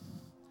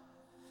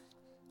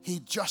 He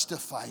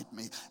justified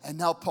me. And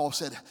now Paul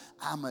said,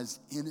 I'm as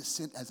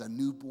innocent as a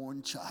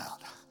newborn child.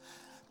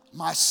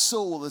 My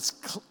soul is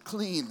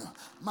clean.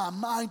 My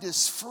mind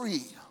is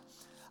free.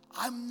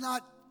 I'm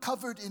not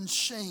covered in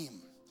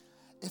shame.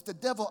 If the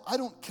devil, I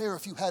don't care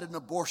if you had an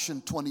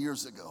abortion 20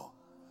 years ago.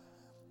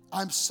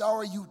 I'm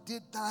sorry you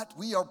did that.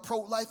 We are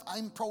pro-life.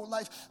 I'm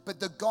pro-life.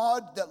 But the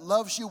God that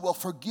loves you will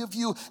forgive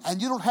you,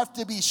 and you don't have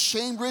to be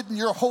shame-ridden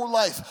your whole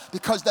life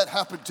because that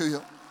happened to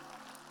you.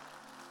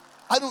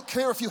 I don't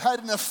care if you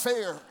had an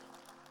affair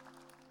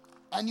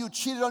and you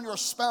cheated on your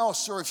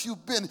spouse, or if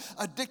you've been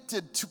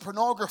addicted to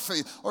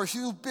pornography, or if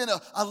you've been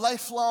a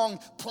lifelong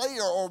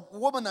player or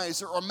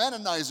womanizer or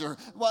manonizer.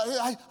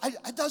 Well,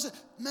 it doesn't,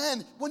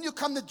 man, when you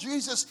come to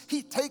Jesus,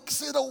 he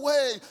takes it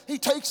away. He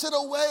takes it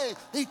away.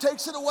 He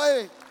takes it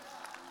away.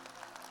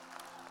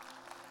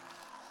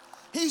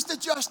 He's the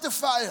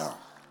justifier.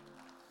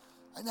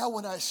 And now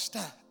when I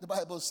stand, the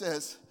Bible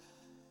says,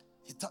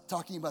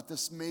 talking about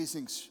this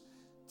amazing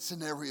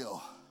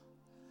scenario,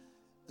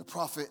 the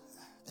prophet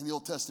in the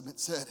Old Testament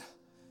said,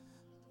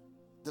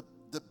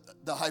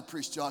 the high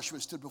priest Joshua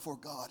stood before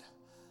God,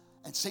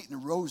 and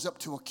Satan rose up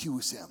to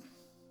accuse him.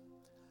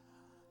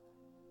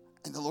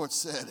 And the Lord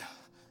said,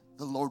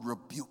 the Lord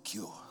rebuke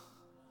you.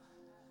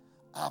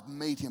 I've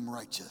made him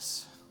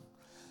righteous.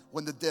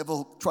 When the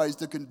devil tries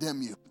to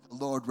condemn you, the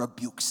Lord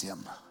rebukes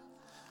him.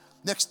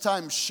 Next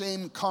time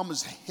shame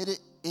comes, hit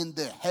it in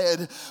the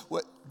head.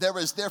 There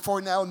is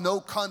therefore now no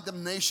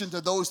condemnation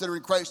to those that are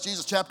in Christ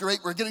Jesus. Chapter 8,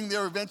 we're getting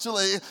there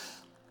eventually.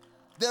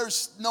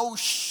 There's no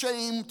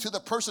shame to the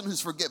person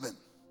who's forgiven.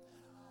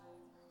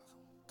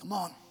 Come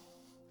on.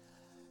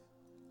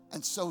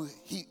 And so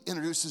he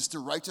introduces to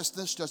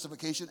righteousness,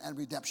 justification, and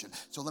redemption.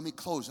 So let me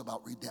close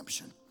about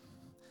redemption.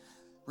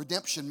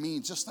 Redemption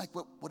means, just like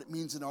what it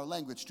means in our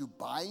language, to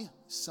buy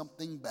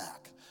something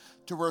back,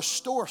 to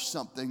restore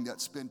something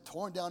that's been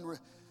torn down,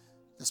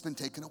 that's been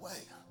taken away.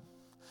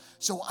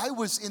 So I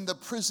was in the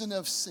prison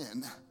of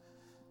sin,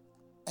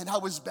 and I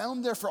was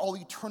bound there for all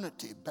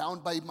eternity,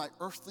 bound by my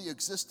earthly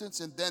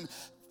existence, and then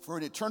for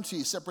an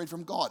eternity separated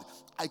from God.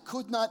 I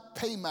could not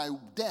pay my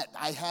debt.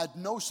 I had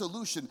no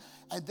solution.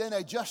 And then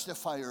a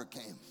justifier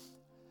came.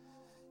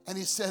 And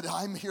he said,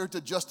 I'm here to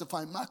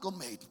justify Michael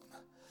Maiden.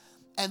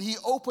 And he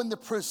opened the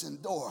prison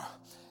door,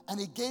 and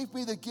he gave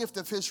me the gift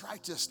of his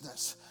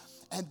righteousness.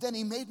 And then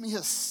he made me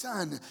his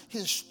son,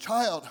 his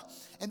child.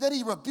 And then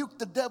he rebuked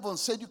the devil and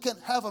said, you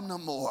can't have him no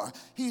more.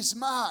 He's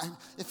mine.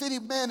 If any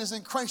man is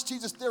in Christ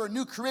Jesus, they're a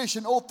new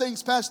creation. Old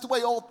things passed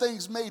away, all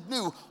things made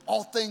new,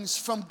 all things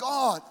from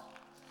God.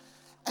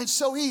 And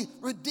so he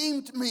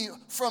redeemed me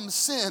from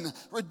sin,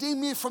 redeemed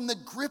me from the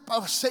grip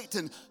of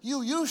Satan.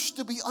 You used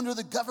to be under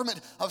the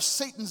government of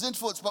Satan's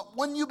influence, but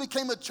when you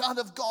became a child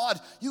of God,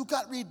 you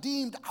got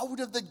redeemed out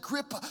of the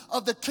grip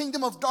of the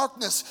kingdom of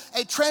darkness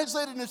and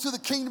translated into the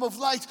kingdom of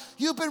light.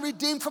 You've been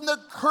redeemed from the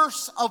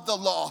curse of the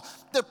law,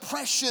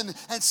 depression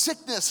and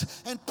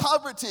sickness and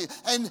poverty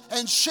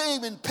and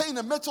shame and pain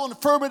and mental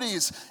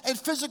infirmities and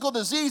physical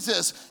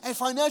diseases and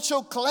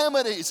financial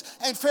calamities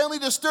and family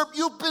disturbance.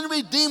 You've been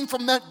redeemed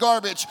from that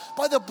garbage.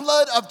 By the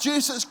blood of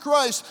Jesus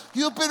Christ,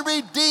 you've been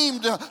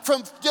redeemed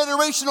from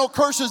generational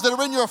curses that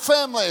are in your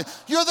family.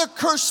 You're the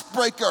curse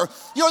breaker.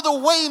 You're the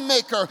way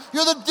maker.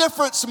 You're the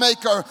difference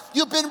maker.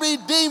 You've been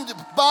redeemed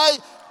by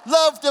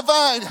love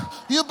divine.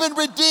 You've been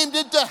redeemed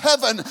into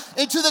heaven,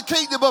 into the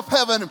kingdom of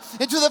heaven,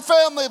 into the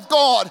family of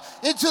God,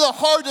 into the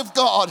heart of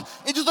God,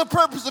 into the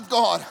purpose of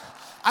God.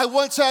 I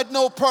once had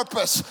no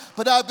purpose,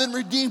 but I've been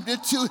redeemed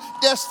into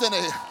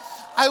destiny.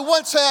 I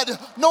once had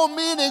no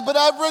meaning, but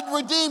I've been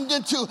redeemed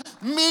into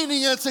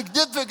meaning and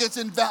significance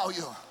and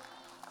value.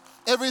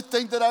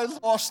 Everything that I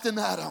lost in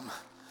Adam,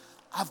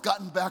 I've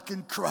gotten back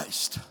in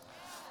Christ.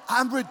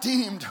 I'm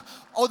redeemed.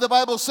 Oh, the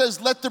Bible says,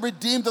 let the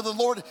redeemed of the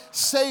Lord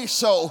say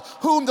so,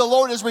 whom the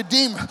Lord has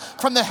redeemed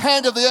from the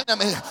hand of the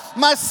enemy.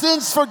 My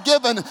sins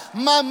forgiven,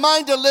 my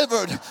mind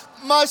delivered,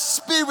 my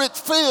spirit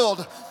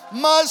filled,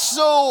 my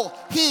soul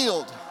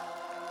healed,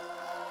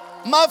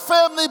 my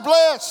family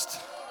blessed.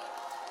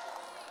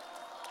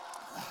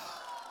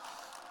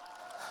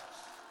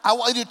 I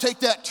want you to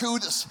take that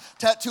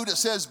tattoo that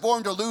says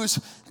born to lose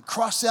and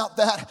cross out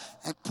that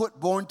and put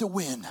born to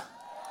win.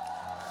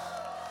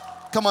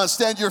 Come on,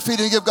 stand to your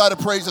feet and give God a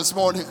praise this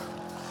morning.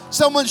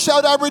 Someone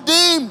shout, I'm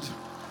redeemed.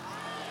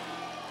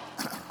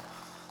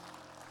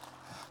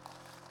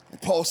 And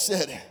Paul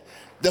said,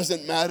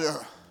 doesn't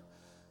matter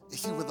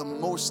if you were the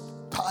most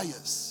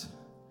pious.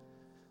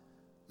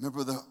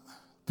 Remember the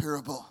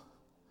parable?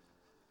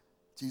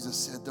 Jesus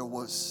said there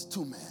was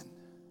two men.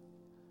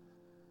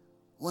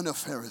 One a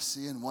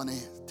Pharisee and one a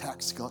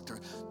tax collector,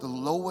 the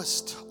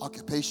lowest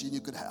occupation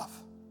you could have.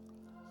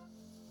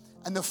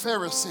 And the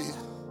Pharisee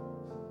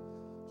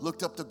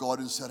looked up to God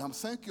and said,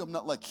 thank you, I'm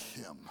not like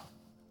him.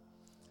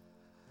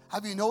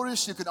 Have you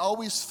noticed you can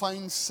always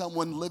find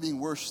someone living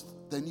worse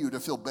than you to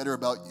feel better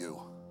about you?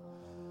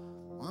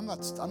 Well,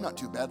 I'm not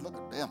too bad. Look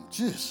at them.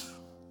 Jeez.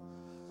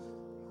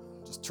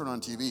 Just turn on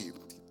TV.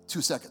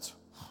 2 seconds.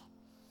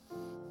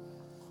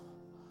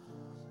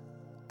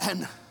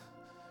 And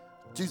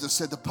Jesus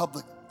said the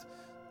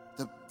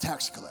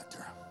tax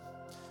collector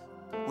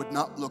would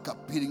not look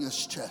up, beating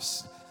his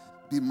chest.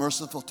 Be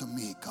merciful to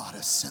me, God,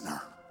 a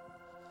sinner.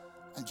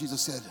 And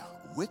Jesus said,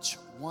 which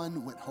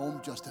one went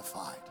home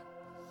justified?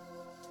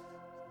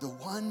 The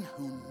one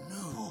who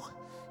knew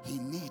he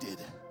needed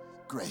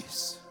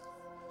grace.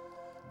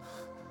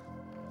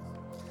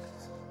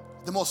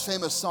 The most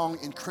famous song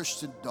in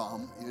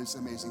Christendom is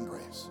Amazing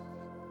Grace.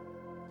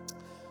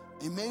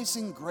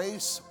 Amazing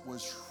Grace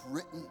was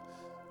written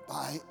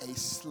by a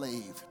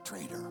slave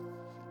trader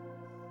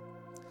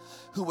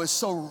who was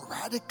so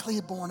radically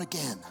born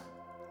again.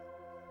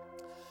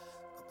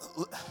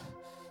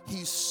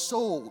 He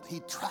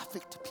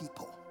trafficked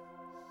people.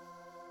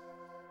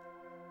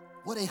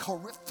 What a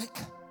horrific,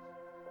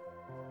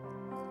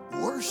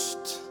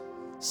 worst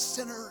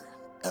sinner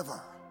ever.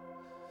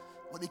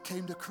 When he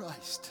came to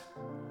Christ,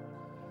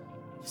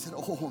 he said,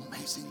 oh,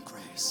 amazing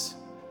grace.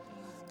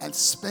 And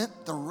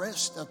spent the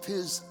rest of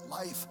his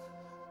life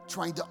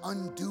trying to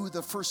undo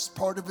the first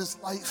part of his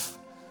life.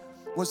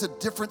 Was a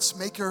difference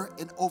maker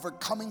in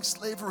overcoming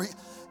slavery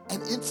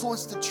and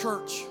influenced the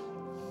church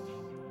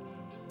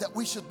that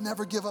we should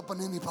never give up on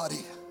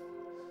anybody.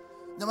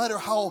 No matter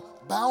how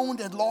bound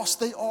and lost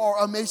they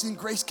are, amazing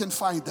grace can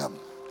find them.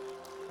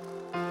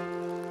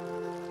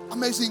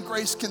 Amazing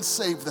grace can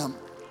save them.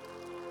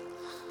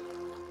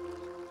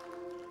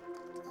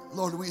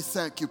 Lord, we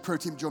thank you. Prayer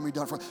team, join me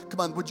down front. Come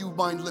on, would you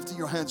mind lifting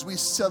your hands? We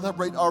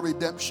celebrate our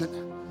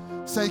redemption.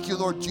 Thank you,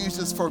 Lord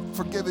Jesus, for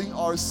forgiving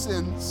our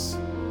sins.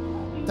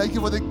 Thank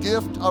you for the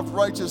gift of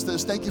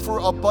righteousness. Thank you for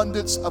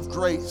abundance of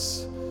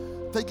grace.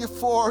 Thank you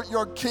for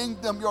your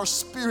kingdom, your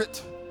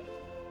spirit,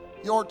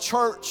 your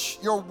church,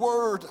 your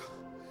word.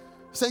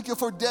 Thank you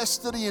for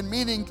destiny and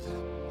meaning.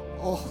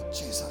 Oh,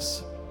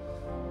 Jesus.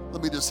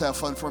 Let me just have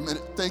fun for a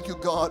minute. Thank you,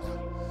 God.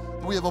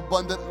 We have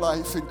abundant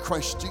life in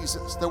Christ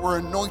Jesus, that we're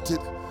anointed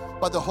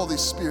by the Holy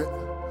Spirit.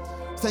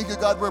 Thank you,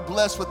 God, we're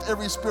blessed with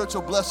every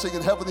spiritual blessing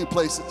in heavenly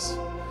places.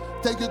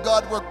 Thank you,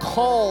 God, we're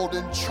called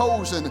and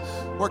chosen.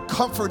 We're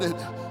comforted.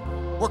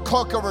 We're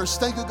conquerors.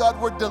 Thank you, God,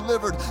 we're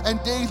delivered.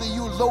 And daily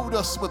you load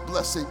us with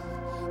blessing.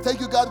 Thank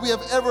you, God, we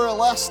have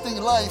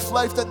everlasting life,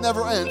 life that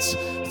never ends.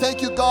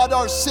 Thank you, God,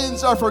 our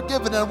sins are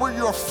forgiven and we're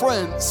your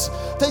friends.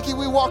 Thank you,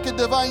 we walk in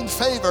divine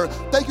favor.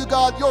 Thank you,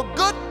 God, your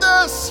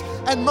goodness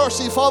and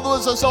mercy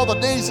follows us all the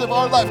days of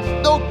our life.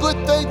 No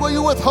good thing will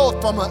you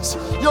withhold from us.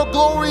 Your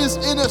glory is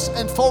in us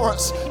and for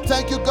us.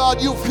 Thank you,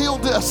 God, you've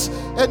healed us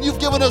and you've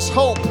given us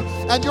hope,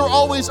 and you're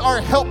always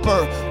our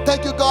helper.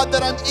 Thank you, God,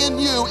 that I'm in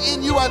you.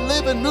 In you I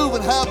live and move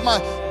and have my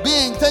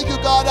being. Thank you,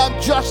 God, I'm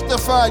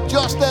justified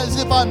just as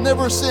if I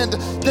never sinned,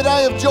 that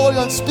I have joy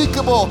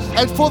unspeakable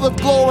and full of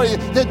glory,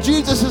 that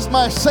Jesus is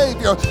my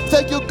Savior.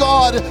 Thank you,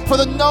 God, for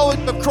the knowledge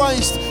of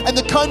Christ and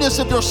the kindness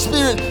of your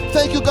Spirit.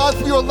 Thank you, God,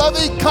 for your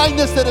loving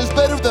kindness that is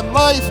better than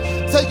life.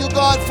 Thank you,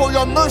 God, for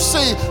your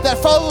mercy that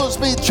follows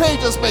me,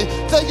 changes me.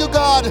 Thank you,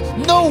 God,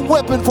 no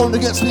weapon formed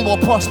against me will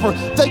prosper.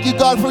 Thank you,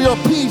 God, for your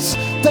peace.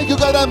 Thank you,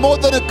 God, I'm more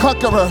than a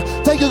conqueror.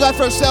 Thank you, God,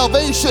 for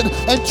salvation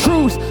and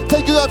truth.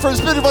 Thank you, God, for a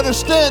spirit of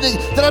understanding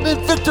that I'm in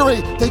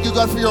victory. Thank you,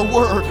 God, for your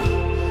word.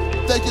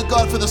 Thank you,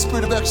 God, for the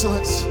spirit of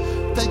excellence.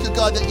 Thank you,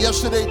 God, that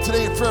yesterday,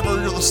 today, and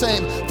forever you're the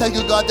same. Thank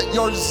you, God, that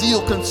your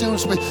zeal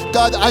consumes me.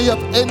 God, I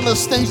have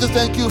endless things to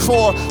thank you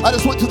for. I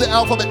just went through the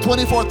alphabet,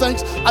 24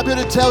 things. I'm here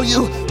to tell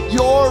you,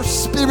 your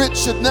spirit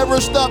should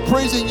never stop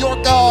praising your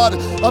God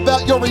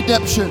about your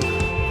redemption.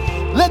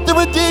 Let the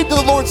redeemed of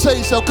the Lord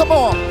say so. Come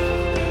on.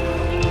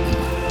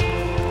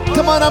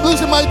 Come on, I'm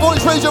losing my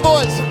voice. Raise your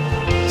voice.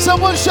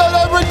 Someone shout,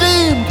 I'm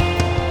redeemed.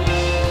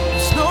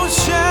 There's no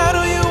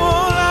shadow you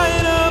won't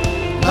light up,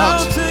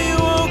 mountain you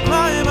won't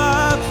climb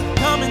up,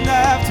 coming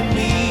after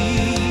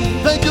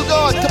me. Thank you,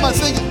 God. Come on,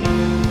 sing it.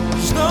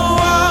 There's no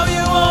wall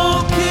you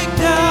won't kick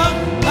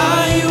down,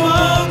 lie you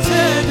won't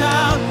tear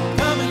down,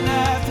 coming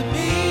after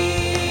me.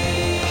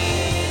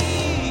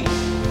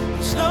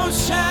 There's no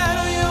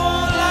shadow you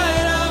won't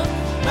light up,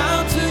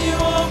 mountain you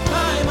won't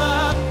climb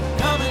up,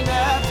 coming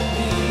after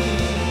me.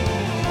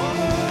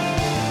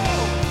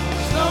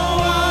 There's no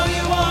wall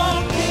you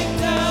won't kick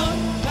down,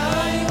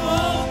 lie you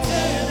won't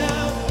tear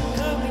down,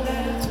 coming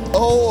after me.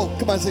 Oh,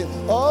 come on, sing it.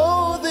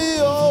 Oh, the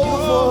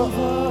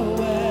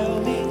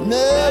Overwhelming,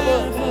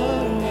 never.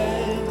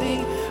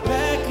 never-ending,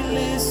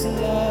 reckless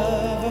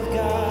love of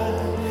God.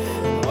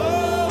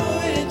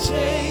 Oh, it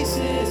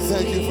chases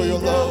Thank you for your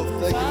love.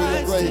 Thank you for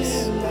your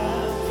grace.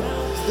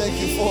 Thank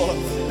you for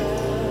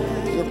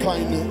your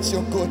kindness,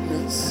 your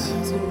goodness.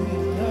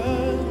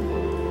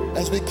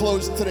 As we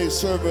close today's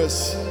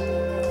service,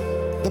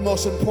 the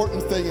most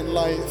important thing in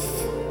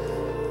life,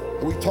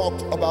 we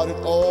talked about it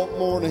all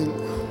morning,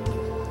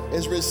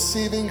 is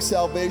receiving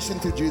salvation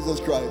through Jesus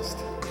Christ.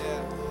 Yeah.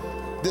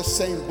 This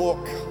same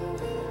book,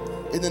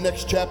 in the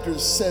next chapter,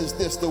 says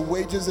this: the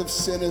wages of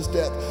sin is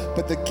death,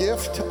 but the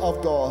gift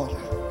of God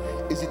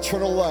is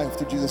eternal life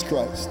through Jesus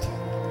Christ.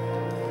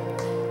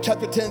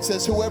 Chapter 10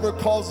 says, whoever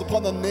calls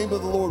upon the name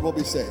of the Lord will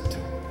be saved.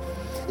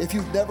 If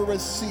you've never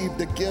received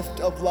the gift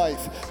of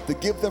life, the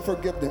gift of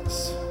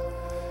forgiveness,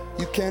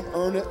 you can't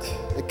earn it.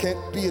 It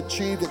can't be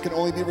achieved. It can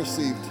only be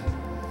received.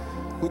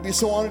 We'd be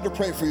so honored to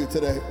pray for you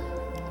today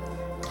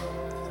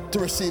to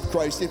receive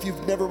Christ. If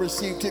you've never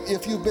received Him,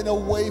 if you've been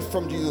away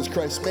from Jesus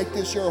Christ, make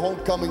this your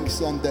homecoming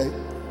Sunday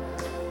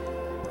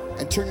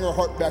and turn your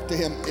heart back to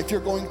Him. If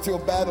you're going through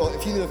a battle,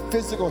 if you need a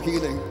physical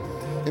healing,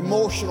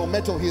 emotional,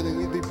 mental healing,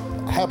 we'd be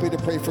happy to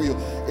pray for you.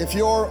 If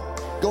you're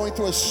going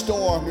through a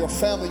storm, your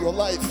family, your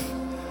life,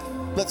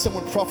 let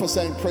someone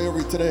prophesy and pray over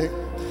you today.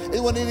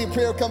 Anyone needing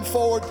prayer, come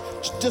forward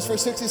just for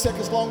 60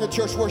 seconds longer.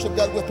 Church, worship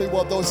God with me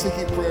while those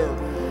seeking prayer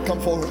come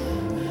forward.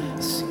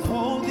 Sing,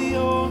 hold the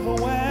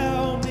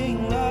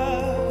overwhelming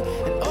love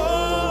and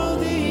all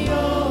the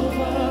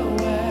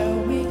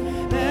overwhelming,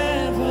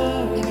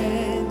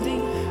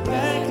 never-ending,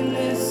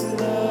 reckless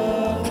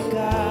love of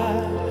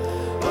God.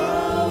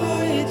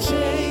 Oh, it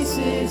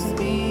chases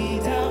me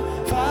down,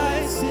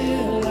 fights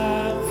till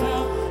I'm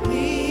found,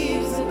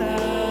 leaves the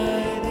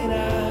 99.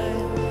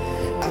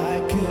 I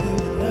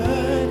couldn't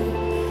earn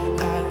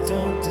it, I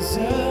don't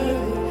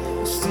deserve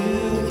it,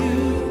 still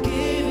you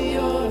give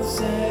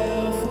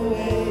yourself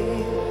away.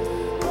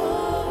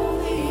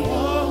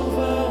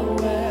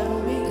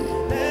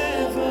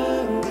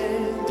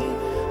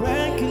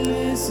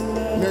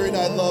 Mary and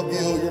I love you.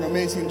 You're an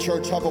amazing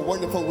church. Have a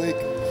wonderful week.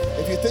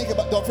 If you think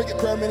about, don't forget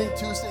prayer meeting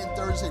Tuesday and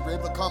Thursday. If you're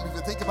able to come, if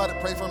you think about it,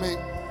 pray for me.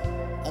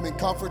 I'm in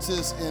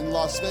conferences in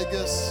Las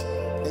Vegas,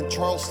 in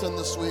Charleston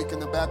this week, and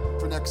then back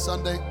for next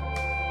Sunday.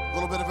 A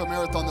little bit of a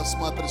marathon this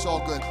month, but it's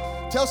all good.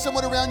 Tell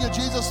someone around you,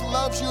 Jesus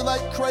loves you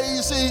like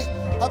crazy.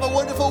 Have a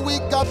wonderful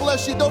week. God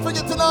bless you. Don't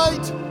forget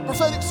tonight,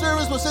 prophetic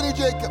service with Cindy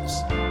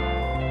Jacobs.